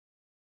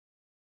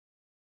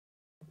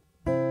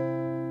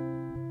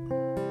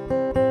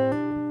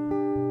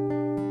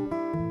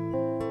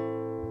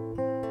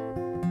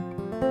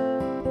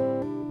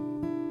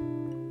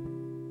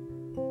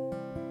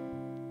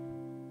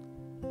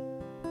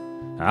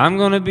I'm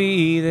gonna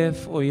be there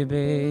for you,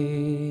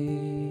 baby.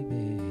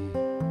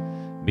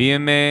 Be a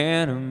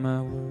man of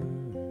my word.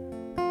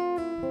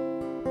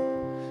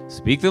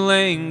 Speak the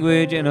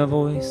language in a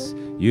voice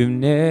you've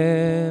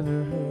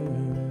never heard.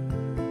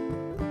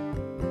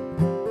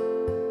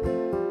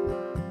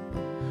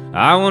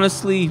 I wanna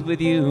sleep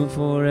with you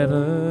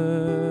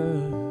forever.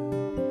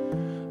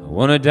 I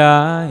wanna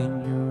die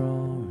in your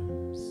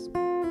arms,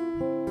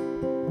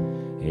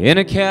 in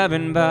a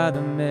cabin by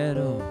the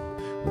meadow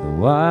where the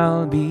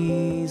wild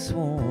bees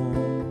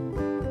swarm.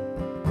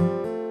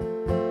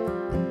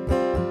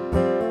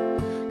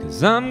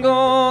 'Cause I'm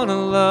gonna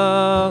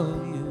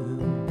love you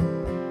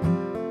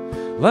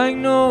like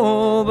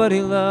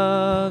nobody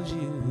loves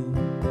you.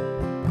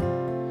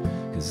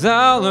 'Cause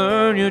I'll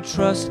earn your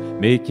trust,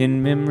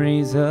 making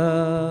memories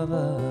of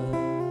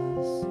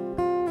us.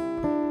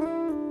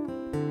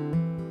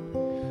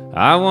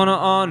 I wanna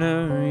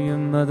honor your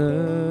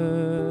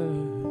mother,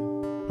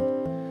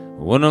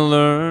 I wanna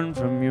learn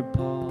from your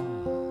pa.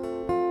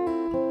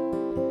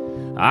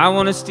 I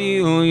wanna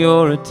steal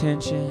your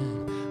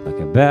attention like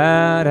a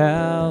bad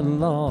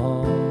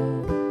outlaw.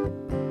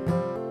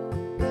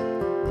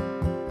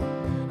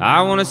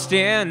 I wanna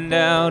stand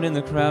out in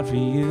the crowd for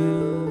you,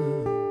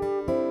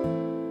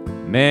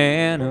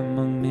 man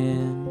among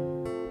men.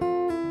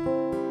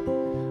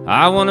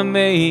 I wanna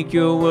make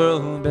your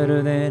world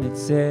better than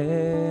it's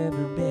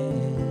ever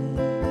been.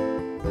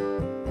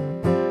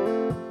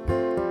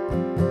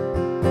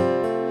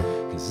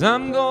 'Cause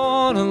I'm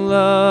gonna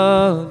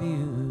love you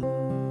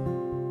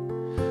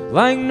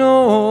like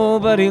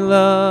nobody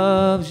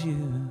loves you.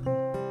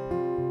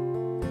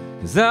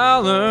 'Cause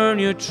I'll earn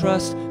your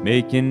trust,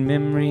 making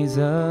memories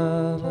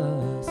of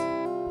us.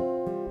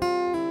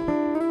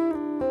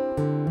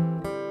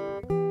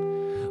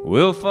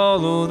 We'll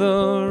follow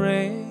the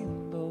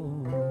rainbow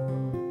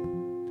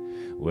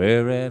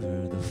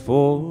wherever the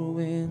four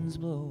winds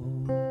blow,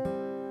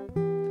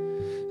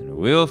 and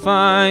we'll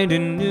find a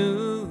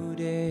new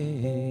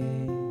day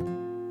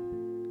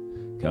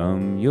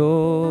come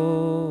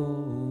your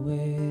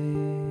way.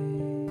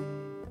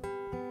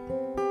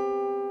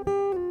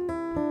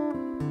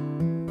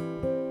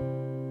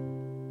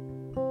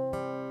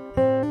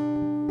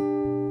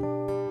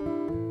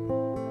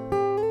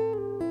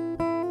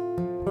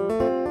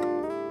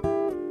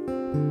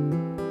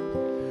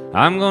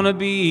 I'm gonna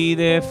be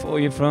there for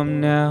you from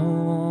now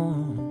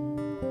on.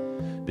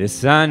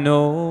 This I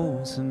know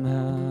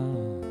somehow.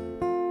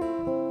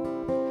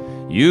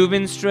 You've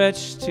been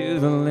stretched to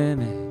the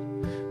limit,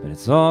 but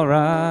it's all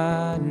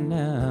right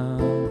now.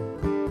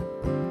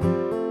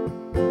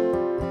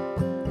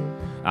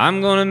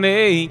 I'm gonna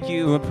make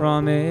you a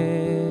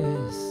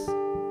promise.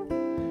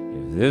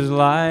 If there's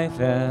life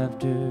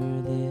after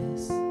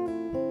this,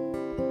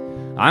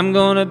 I'm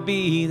gonna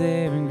be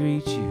there and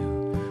greet you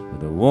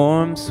with a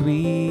warm,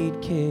 sweet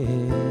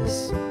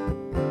kiss.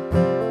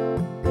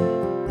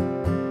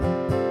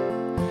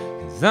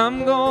 'Cause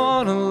I'm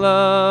gonna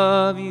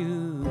love you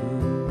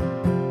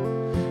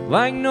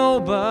like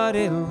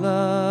nobody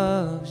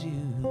loves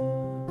you.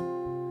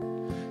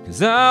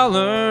 'Cause I'll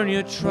earn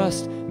your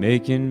trust,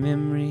 making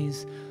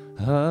memories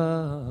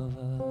of